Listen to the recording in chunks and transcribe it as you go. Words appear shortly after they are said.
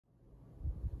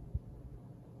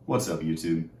What's up,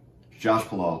 YouTube? Josh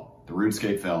Palau, the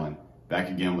RuneScape Felon, back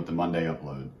again with the Monday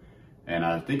upload. And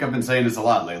I think I've been saying this a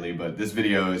lot lately, but this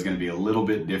video is going to be a little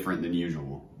bit different than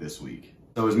usual this week.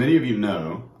 So as many of you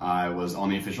know, I was on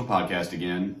the official podcast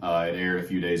again. It aired a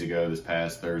few days ago, this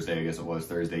past Thursday, I guess it was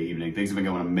Thursday evening. Things have been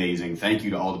going amazing. Thank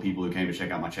you to all the people who came to check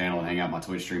out my channel and hang out my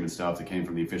Twitch stream and stuff that came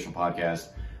from the official podcast.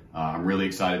 I'm really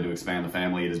excited to expand the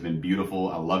family. It has been beautiful.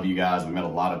 I love you guys. We met a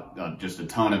lot of, just a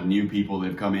ton of new people that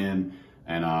have come in.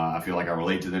 And I feel like I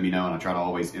relate to them, you know, and I try to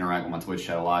always interact with my Twitch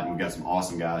chat a lot. And we've got some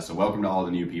awesome guys. So welcome to all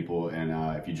the new people.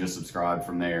 And if you just subscribed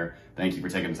from there, thank you for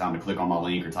taking the time to click on my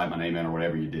link or type my name in or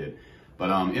whatever you did.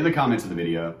 But in the comments of the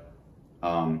video,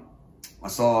 I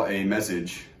saw a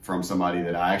message from somebody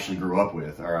that I actually grew up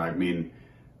with. I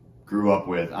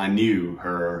knew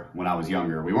her when I was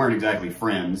younger. We weren't exactly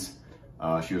friends.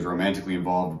 She was romantically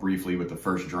involved briefly with the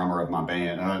first drummer of my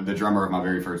band, the drummer of my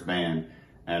very first band.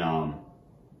 And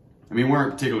we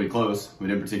weren't particularly close. We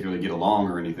didn't particularly get along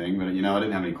or anything, but you know, I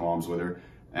didn't have any qualms with her.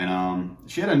 And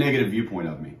she had a negative viewpoint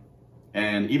of me.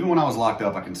 And even when I was locked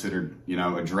up, I considered, you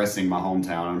know, addressing my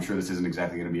hometown. I'm sure this isn't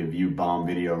exactly going to be a view bomb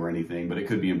video or anything, but it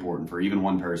could be important for even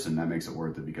one person. That makes it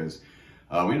worth it because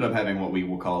we ended up having what we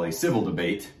will call a civil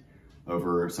debate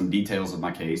over some details of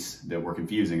my case that were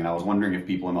confusing. And I was wondering if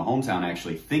people in my hometown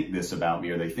actually think this about me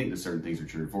or they think that certain things are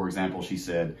true. For example, she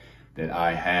said that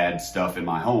I had stuff in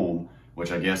my home,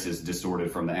 which I guess is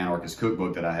distorted from the anarchist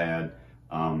cookbook that I had,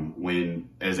 when,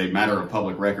 as a matter of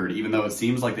public record, even though it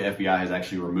seems like the FBI has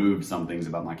actually removed some things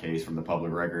about my case from the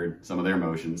public record, some of their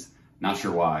motions, not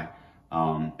sure why,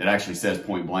 it actually says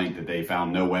point blank that they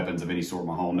found no weapons of any sort in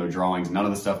my home, no drawings, none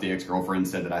of the stuff the ex-girlfriend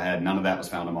said that I had, none of that was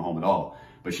found in my home at all.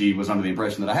 But she was under the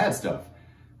impression that I had stuff.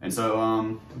 And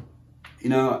so, you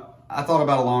know, I thought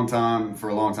about for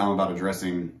a long time about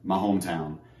addressing my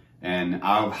hometown. And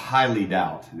I highly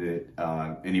doubt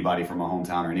that anybody from my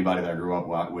hometown or anybody that I grew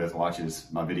up with watches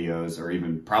my videos or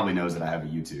even probably knows that I have a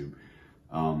YouTube.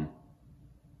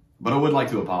 But I would like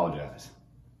to apologize.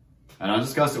 And I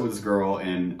discussed it with this girl,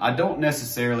 and I don't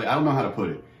know how to put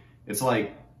it. It's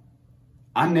like,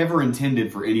 I never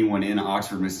intended for anyone in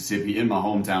Oxford, Mississippi, in my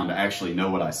hometown to actually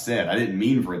know what I said. I didn't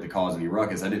mean for it to cause any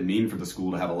ruckus. I didn't mean for the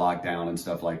school to have a lockdown and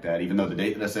stuff like that, even though the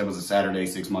date that I said was a Saturday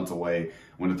 6 months away.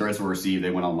 When the threats were received, they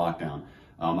went on lockdown.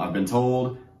 I've been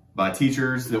told by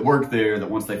teachers that worked there that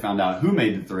once they found out who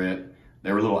made the threat,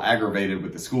 they were a little aggravated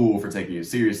with the school for taking it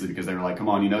seriously because they were like, come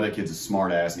on, you know that kid's a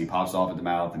smart ass and he pops off at the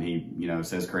mouth and he, you know,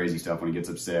 says crazy stuff when he gets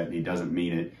upset and he doesn't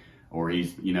mean it, or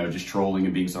he's, you know, just trolling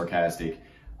and being sarcastic.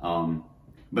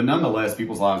 But nonetheless,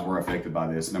 people's lives were affected by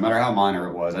this. No matter how minor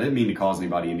it was, I didn't mean to cause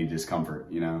anybody any discomfort,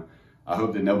 you know. I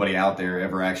hope that nobody out there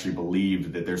ever actually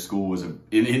believed that their school was in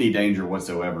any danger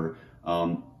whatsoever.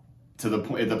 At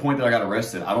the point that I got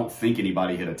arrested, I don't think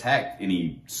anybody had attacked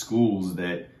any schools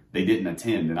that they didn't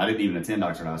attend. And I didn't even attend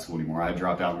Oxford High School anymore. I had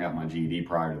dropped out and got my GED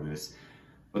prior to this.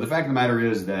 But the fact of the matter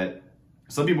is that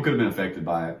some people could have been affected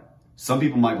by it. Some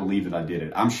people might believe that I did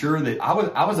it. I'm sure that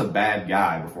I was a bad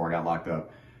guy before I got locked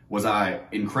up. Was I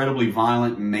incredibly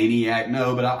violent, maniac?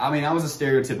 No, but I mean, I was a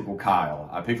stereotypical Kyle.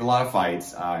 I picked a lot of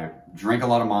fights. I drank a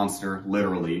lot of Monster,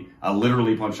 literally. I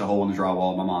literally punched a hole in the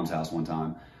drywall at my mom's house one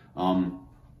time.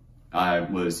 I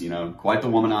was, you know, quite the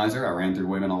womanizer. I ran through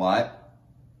women a lot.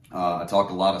 I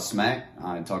talked a lot of smack.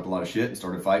 I talked a lot of shit and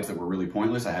started fights that were really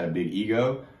pointless. I had a big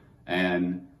ego.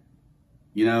 And,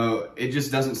 you know, it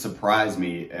just doesn't surprise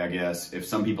me, I guess, if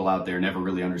some people out there never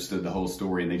really understood the whole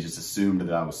story and they just assumed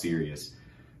that I was serious.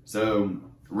 So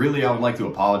really, I would like to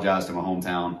apologize to my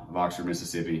hometown of Oxford,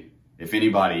 Mississippi. If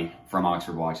anybody from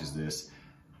Oxford watches this,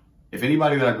 if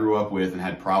anybody that I grew up with and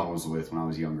had problems with when I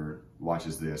was younger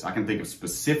watches this, I can think of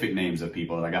specific names of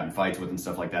people that I got in fights with and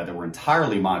stuff like that that were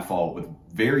entirely my fault, with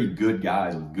very good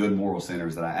guys with good moral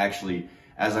centers that I actually,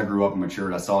 as I grew up and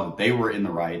matured, I saw that they were in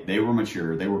the right, they were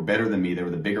mature, they were better than me, they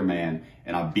were the bigger man,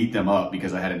 and I beat them up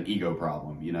because I had an ego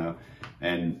problem, you know?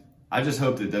 And I just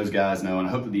hope that those guys know, and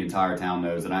I hope that the entire town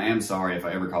knows that I am sorry if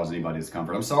I ever caused anybody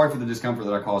discomfort. I'm sorry for the discomfort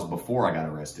that I caused before I got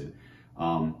arrested.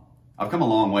 I've come a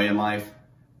long way in life.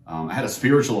 I had a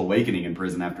spiritual awakening in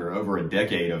prison after over a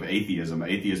decade of atheism,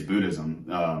 atheist Buddhism,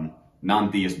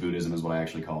 non-theist Buddhism is what I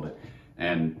actually called it.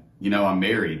 And, you know, I'm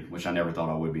married, which I never thought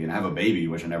I would be, and I have a baby,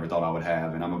 which I never thought I would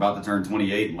have, and I'm about to turn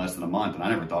 28 in less than a month, and I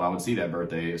never thought I would see that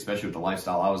birthday, especially with the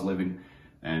lifestyle I was living.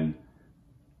 And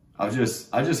I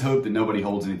just hope that nobody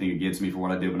holds anything against me for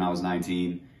what I did when I was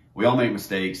 19. We all make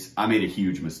mistakes. I made a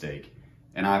huge mistake.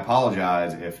 And I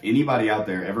apologize if anybody out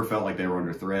there ever felt like they were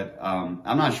under threat. I'm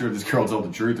not sure if this girl told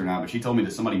the truth or not, but she told me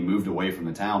that somebody moved away from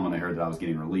the town when they heard that I was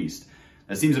getting released.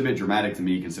 That seems a bit dramatic to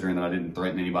me, considering that I didn't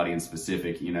threaten anybody in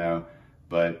specific, you know.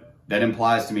 But that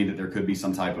implies to me that there could be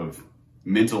some type of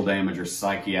mental damage or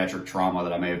psychiatric trauma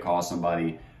that I may have caused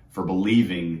somebody for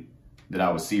believing that I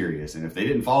was serious. And if they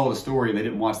didn't follow the story, they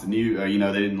didn't watch the news, they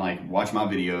didn't like watch my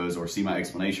videos or see my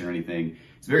explanation or anything,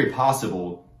 it's very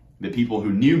possible that people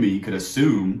who knew me could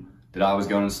assume that I was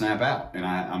going to snap out. And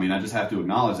I mean, I just have to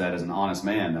acknowledge that as an honest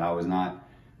man, that I was not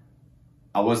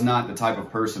the type of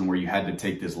person where you had to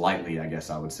take this lightly, I guess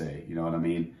I would say. You know what I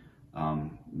mean?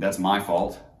 That's my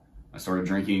fault. I started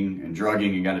drinking and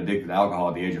drugging and got addicted to alcohol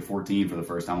at the age of 14 for the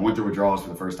first time. I went through withdrawals for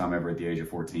the first time ever at the age of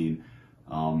 14.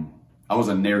 I was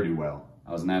a ne'er-do-well.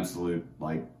 I was an absolute,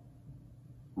 like,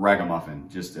 ragamuffin,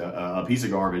 just a piece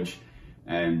of garbage.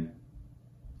 And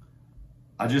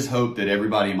I just hope that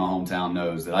everybody in my hometown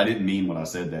knows that I didn't mean what I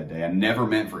said that day. I never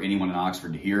meant for anyone in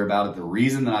Oxford to hear about it. The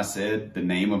reason that I said the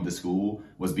name of the school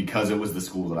was because it was the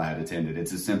school that I had attended.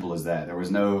 It's as simple as that. There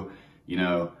was no,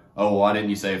 oh, why didn't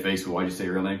you say a fake school? Why'd you say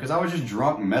your real name? Because I was just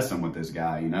drunk and messing with this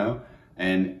guy,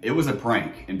 And it was a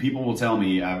prank. And people will tell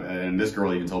me, and this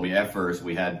girl even told me at first,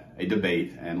 we had a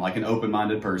debate, and like an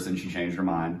open-minded person, she changed her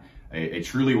mind. A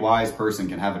truly wise person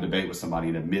can have a debate with somebody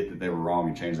and admit that they were wrong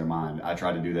and change their mind. I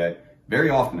try to do that very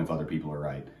often if other people are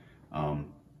right.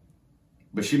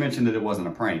 But she mentioned that it wasn't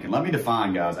a prank. And let me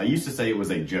define, guys. I used to say it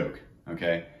was a joke,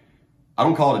 okay? I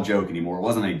don't call it a joke anymore. It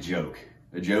wasn't a joke.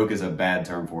 A joke is a bad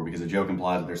term for it because a joke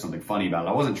implies that there's something funny about it.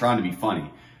 I wasn't trying to be funny.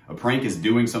 A prank is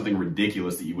doing something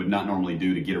ridiculous that you would not normally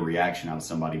do to get a reaction out of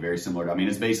somebody, very similar to,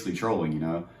 it's basically trolling,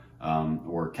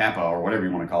 or Kappa or whatever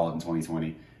you want to call it in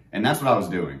 2020. And that's what I was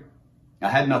doing. I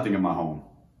had nothing in my home.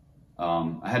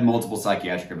 I had multiple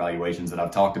psychiatric evaluations that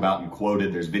I've talked about and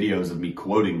quoted. There's videos of me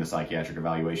quoting the psychiatric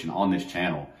evaluation on this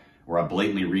channel where I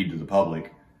blatantly read to the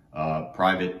public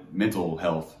private mental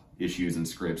health issues and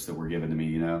scripts that were given to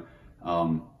me,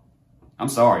 I'm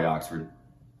sorry, Oxford.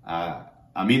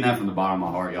 I mean that from the bottom of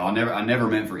my heart, y'all. I never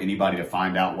meant for anybody to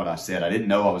find out what I said. I didn't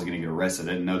know I was going to get arrested.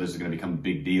 I didn't know this was going to become a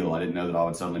big deal. I didn't know that I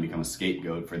would suddenly become a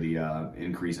scapegoat for the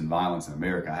increase in violence in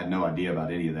America. I had no idea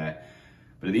about any of that.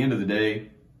 But at the end of the day,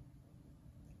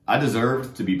 I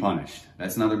deserved to be punished.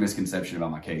 That's another misconception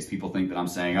about my case. People think that I'm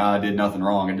saying, I did nothing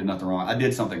wrong. I did nothing wrong. I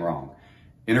did something wrong.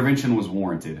 Intervention was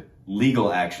warranted.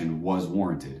 Legal action was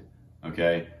warranted.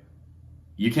 Okay?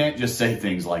 You can't just say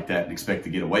things like that and expect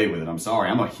to get away with it. I'm sorry.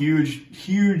 I'm a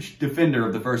huge defender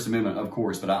of the First Amendment, of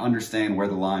course, but I understand where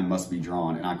the line must be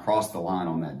drawn, and I crossed the line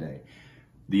on that day.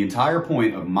 The entire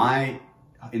point of my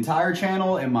entire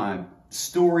channel and my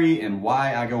story and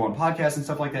why I go on podcasts and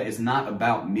stuff like that is not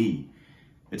about me.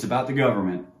 It's about the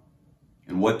government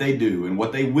and what they do and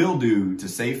what they will do to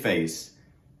save face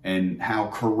and how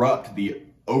corrupt the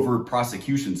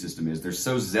over-prosecution system is. They're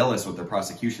so zealous with their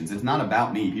prosecutions. It's not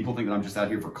about me. People think that I'm just out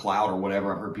here for clout or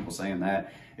whatever. I've heard people saying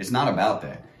that. It's not about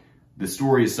that. The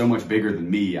story is so much bigger than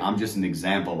me. I'm just an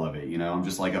example of it. I'm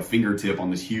just like a fingertip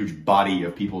on this huge body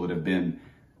of people that have been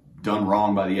done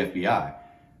wrong by the FBI.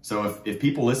 So if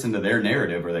people listen to their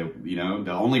narrative, or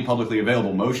the only publicly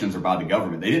available motions are by the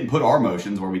government. They didn't put our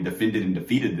motions where we defended and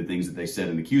defeated the things that they said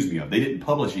and accused me of. They didn't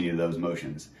publish any of those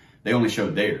motions. They only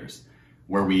showed theirs,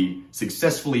 where we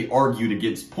successfully argued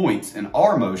against points in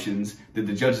our motions that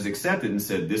the judges accepted and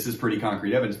said, this is pretty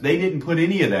concrete evidence. They didn't put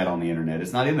any of that on the internet.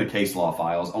 It's not in the case law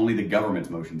files. Only the government's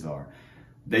motions are.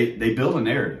 They build a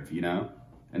narrative,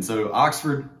 And so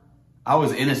Oxford, I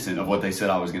was innocent of what they said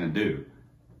I was going to do.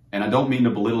 And I don't mean to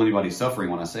belittle anybody's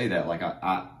suffering when I say that. Like,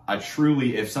 I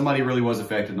truly, if somebody really was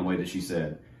affected in the way that she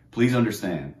said, please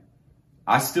understand,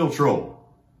 I still troll.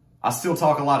 I still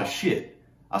talk a lot of shit.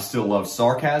 I still love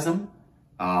sarcasm.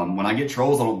 When I get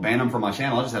trolls, I don't ban them from my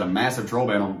channel. I just had a massive troll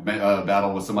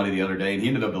battle with somebody the other day, and he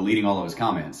ended up deleting all of his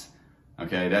comments.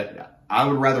 Okay, I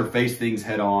would rather face things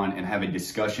head on and have a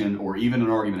discussion or even an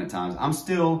argument at times. I'm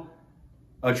still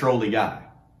a trolly guy.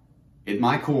 At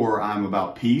my core, I'm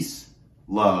about peace,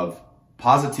 love,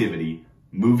 positivity,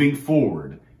 moving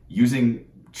forward, using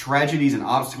tragedies and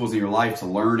obstacles in your life to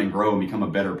learn and grow and become a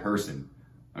better person,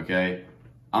 okay?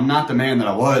 I'm not the man that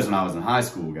I was when I was in high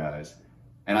school, guys,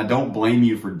 and I don't blame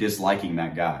you for disliking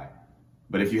that guy.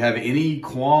 But if you have any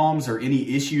qualms or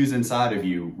any issues inside of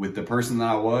you with the person that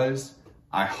I was,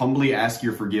 I humbly ask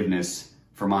your forgiveness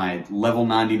for my level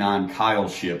 99 Kyle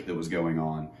ship that was going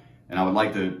on. And I would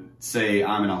like to say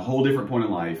I'm in a whole different point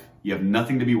in life. You have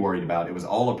nothing to be worried about. It was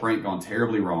all a prank gone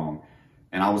terribly wrong,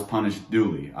 and I was punished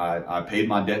duly. I paid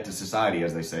my debt to society,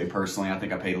 as they say. Personally, I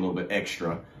think I paid a little bit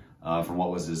extra from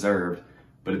what was deserved.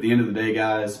 But at the end of the day,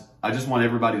 guys, I just want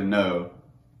everybody to know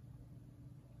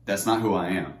that's not who I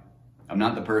am. I'm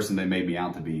not the person they made me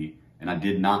out to be, and I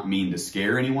did not mean to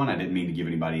scare anyone. I didn't mean to give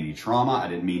anybody any trauma. I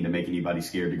didn't mean to make anybody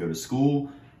scared to go to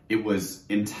school. It was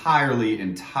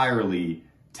entirely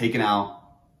taken out,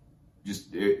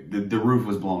 the roof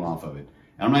was blown off of it.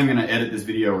 And I'm not even gonna edit this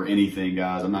video or anything,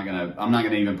 guys. I'm not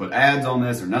gonna even put ads on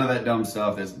this or none of that dumb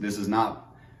stuff. This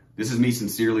is me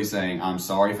sincerely saying I'm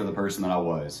sorry for the person that I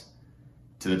was.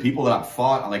 To the people that I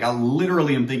fought, like I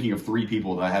literally am thinking of 3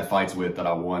 people that I had fights with that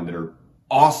I won that are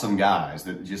awesome guys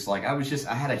that just like,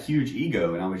 I had a huge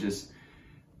ego, and I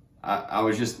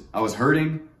was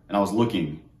hurting, and I was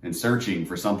looking and searching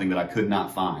for something that I could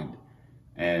not find.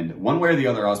 And one way or the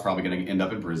other, I was probably going to end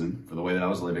up in prison for the way that I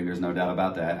was living. There's no doubt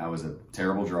about that. I was a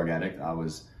terrible drug addict. I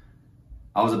was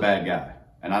a bad guy,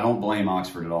 and I don't blame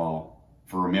Oxford at all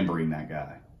for remembering that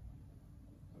guy.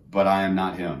 But I am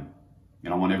not him.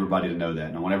 And I want everybody to know that.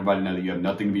 And I want everybody to know that you have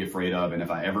nothing to be afraid of. And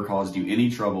if I ever caused you any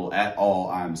trouble at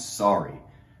all, I'm sorry.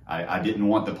 I didn't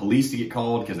want the police to get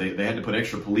called because they had to put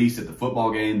extra police at the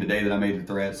football game the day that I made the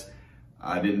threats.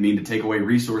 I didn't mean to take away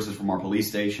resources from our police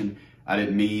station. I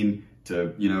didn't mean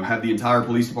to, have the entire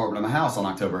police department in my house on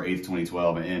October 8th,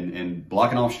 2012 and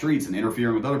blocking off streets and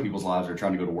interfering with other people's lives or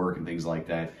trying to go to work and things like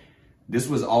that. This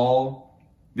was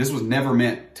never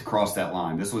meant to cross that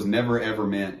line. This was never, ever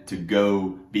meant to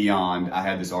go beyond, I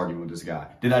had this argument with this guy.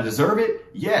 Did I deserve it?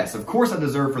 Yes, of course I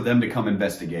deserve for them to come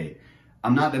investigate.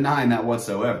 I'm not denying that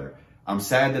whatsoever. I'm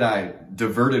sad that I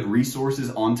diverted resources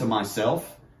onto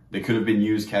myself that could have been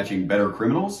used catching better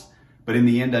criminals. But in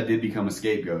the end, I did become a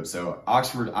scapegoat. So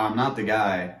Oxford, I'm not the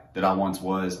guy that I once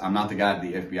was. I'm not the guy that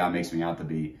the FBI makes me out to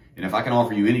be. And if I can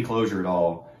offer you any closure at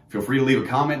all, feel free to leave a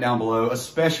comment down below,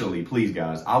 especially, please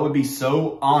guys, I would be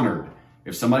so honored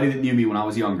if somebody that knew me when I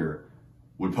was younger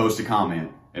would post a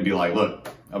comment and be like, look,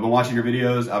 I've been watching your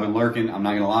videos, I've been lurking, I'm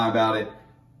not gonna lie about it.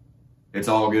 It's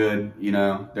all good,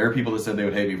 There are people that said they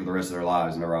would hate me for the rest of their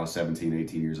lives whenever I was 17,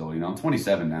 18 years old. I'm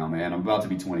 27 now, man. I'm about to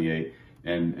be 28,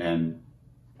 and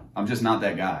I'm just not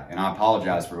that guy. And I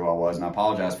apologize for who I was, and I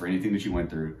apologize for anything that you went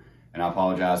through. And I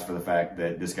apologize for the fact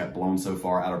that this got blown so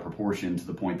far out of proportion to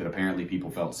the point that apparently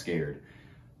people felt scared.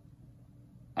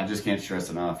 I just can't stress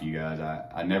enough, you guys.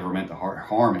 I never meant to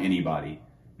harm anybody,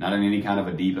 not in any kind of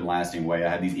a deep and lasting way. I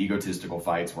had these egotistical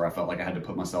fights where I felt like I had to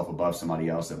put myself above somebody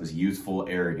else. That was youthful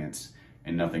arrogance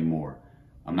and nothing more.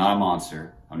 I'm not a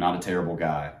monster. I'm not a terrible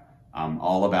guy. I'm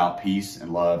all about peace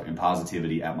and love and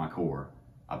positivity at my core.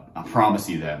 I promise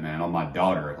you that, man. On my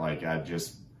daughter, like I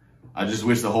just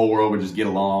wish the whole world would just get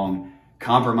along,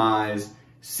 compromise,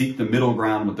 seek the middle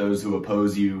ground with those who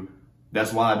oppose you.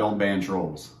 That's why I don't ban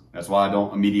trolls. That's why I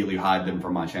don't immediately hide them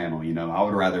from my channel. I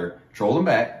would rather troll them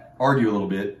back, argue a little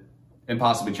bit, and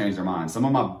possibly change their minds. Some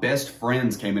of my best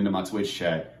friends came into my Twitch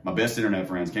chat, my best internet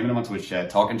friends came into my Twitch chat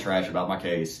talking trash about my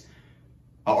case.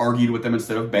 I argued with them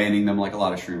instead of banning them like a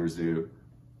lot of streamers do.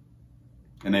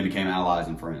 And they became allies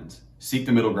and friends. Seek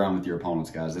the middle ground with your opponents,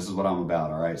 guys. This is what I'm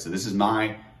about, all right? So this is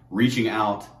my reaching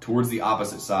out towards the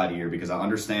opposite side here, because I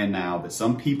understand now that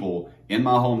some people in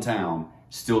my hometown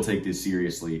still take this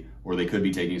seriously, or they could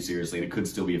be taking it seriously, and it could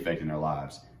still be affecting their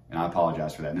lives. And I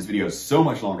apologize for that. And this video is so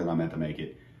much longer than I meant to make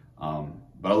it.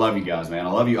 But I love you guys, man.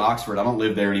 I love you, Oxford. I don't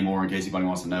live there anymore, in case anybody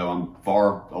wants to know. I'm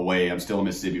far away. I'm still in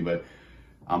Mississippi, but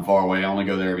I'm far away. I only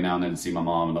go there every now and then to see my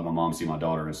mom and let my mom see my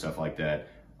daughter and stuff like that.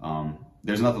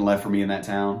 There's nothing left for me in that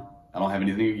town. I don't have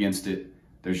anything against it.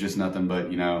 There's just nothing but,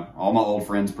 all my old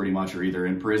friends pretty much are either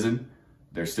in prison,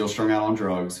 they're still strung out on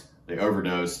drugs, they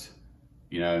overdosed.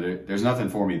 There's nothing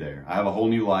for me there. I have a whole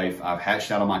new life. I've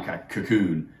hatched out of my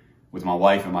cocoon with my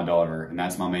wife and my daughter, and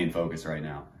that's my main focus right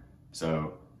now.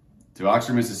 So, to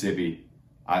Oxford, Mississippi,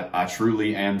 I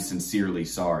truly am sincerely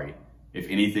sorry if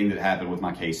anything that happened with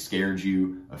my case scared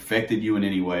you, affected you in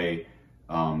any way,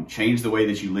 changed the way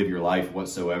that you live your life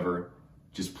whatsoever.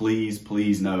 Just please,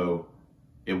 please know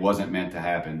it wasn't meant to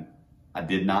happen. I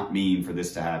did not mean for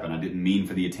this to happen. I didn't mean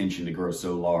for the attention to grow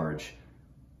so large.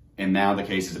 And now the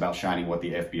case is about shining what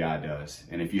the FBI does.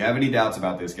 And if you have any doubts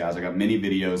about this, guys, I got many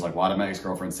videos like why did my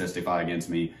ex-girlfriend testify against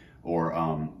me,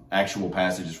 or actual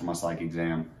passages from my psych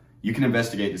exam. You can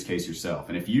investigate this case yourself.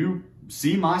 And if you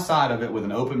see my side of it with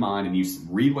an open mind and you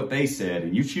read what they said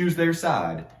and you choose their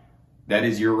side, that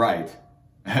is your right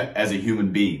as a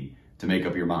human being to make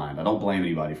up your mind. I don't blame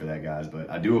anybody for that, guys, but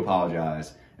I do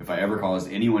apologize if I ever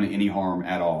caused anyone any harm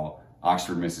at all.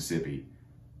 Oxford, Mississippi.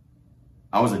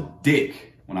 I was a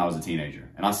dick when I was a teenager,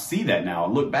 and I see that now. I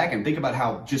look back and think about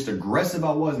how just aggressive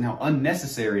I was and how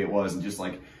unnecessary it was, and just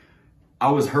like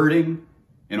I was hurting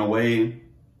in a way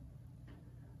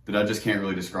that I just can't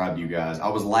really describe to you guys. I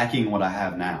was lacking what I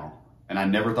have now, and I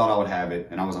never thought I would have it,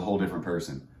 and I was a whole different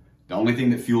person. The only thing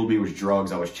that fueled me was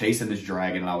drugs. I was chasing this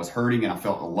dragon, and I was hurting, and I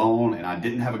felt alone, and I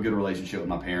didn't have a good relationship with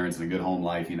my parents and a good home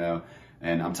life,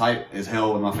 and I'm tight as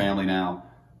hell with my family now,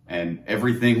 and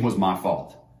everything was my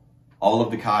fault. all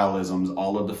of the Kyleisms,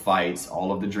 all of the fights,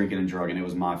 all of the drinking and drugging. It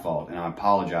was my fault. And I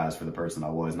apologize for the person I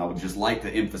was. And I would just like to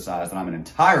emphasize that I'm an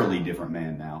entirely different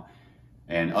man now.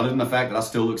 And other than the fact that I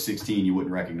still look 16, you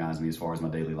wouldn't recognize me as far as my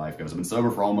daily life goes. I've been sober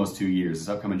for almost 2 years. This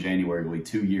upcoming January will be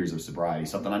 2 years of sobriety,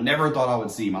 something I never thought I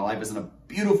would see. My life is in a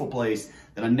beautiful place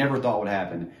that I never thought would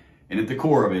happen. And at the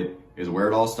core of it is where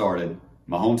it all started,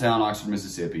 my hometown, Oxford,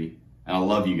 Mississippi. And I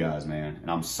love you guys, man. And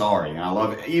I'm sorry. And I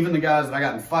love even the guys that I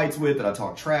got in fights with, that I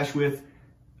talk trash with,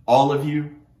 all of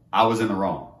you, I was in the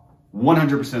wrong.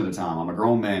 100% of the time. I'm a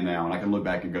grown man now, and I can look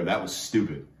back and go, that was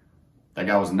stupid. That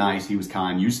guy was nice. He was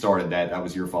kind. You started that. That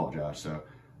was your fault, Josh. So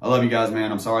I love you guys,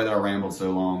 man. I'm sorry that I rambled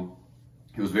so long.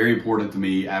 It was very important to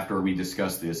me after we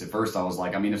discussed this. At first, I was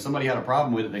like, I mean, if somebody had a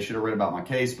problem with it, they should have read about my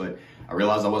case, but I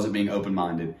realized I wasn't being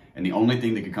open-minded, and the only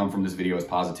thing that could come from this video is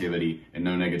positivity and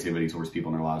no negativity towards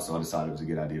people in their lives, so I decided it was a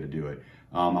good idea to do it.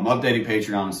 I'm updating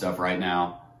Patreon and stuff right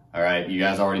now. All right, you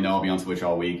guys already know I'll be on Twitch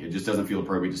all week. It just doesn't feel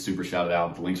appropriate to super shout it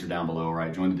out. The links are down below, all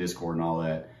right? Join the Discord and all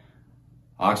that.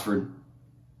 Oxford,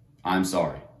 I'm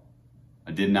sorry.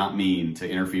 I did not mean to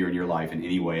interfere in your life in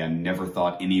any way. I never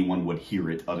thought anyone would hear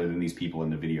it other than these people in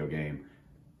the video game.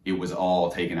 It was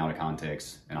all taken out of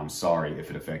context, and I'm sorry if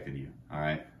it affected you, all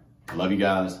right? I love you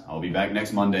guys. I'll be back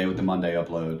next Monday with the Monday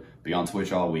upload. Be on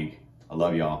Twitch all week. I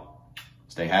love y'all.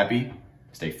 Stay happy,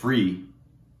 stay free,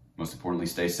 most importantly,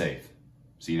 stay safe.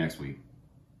 See you next week.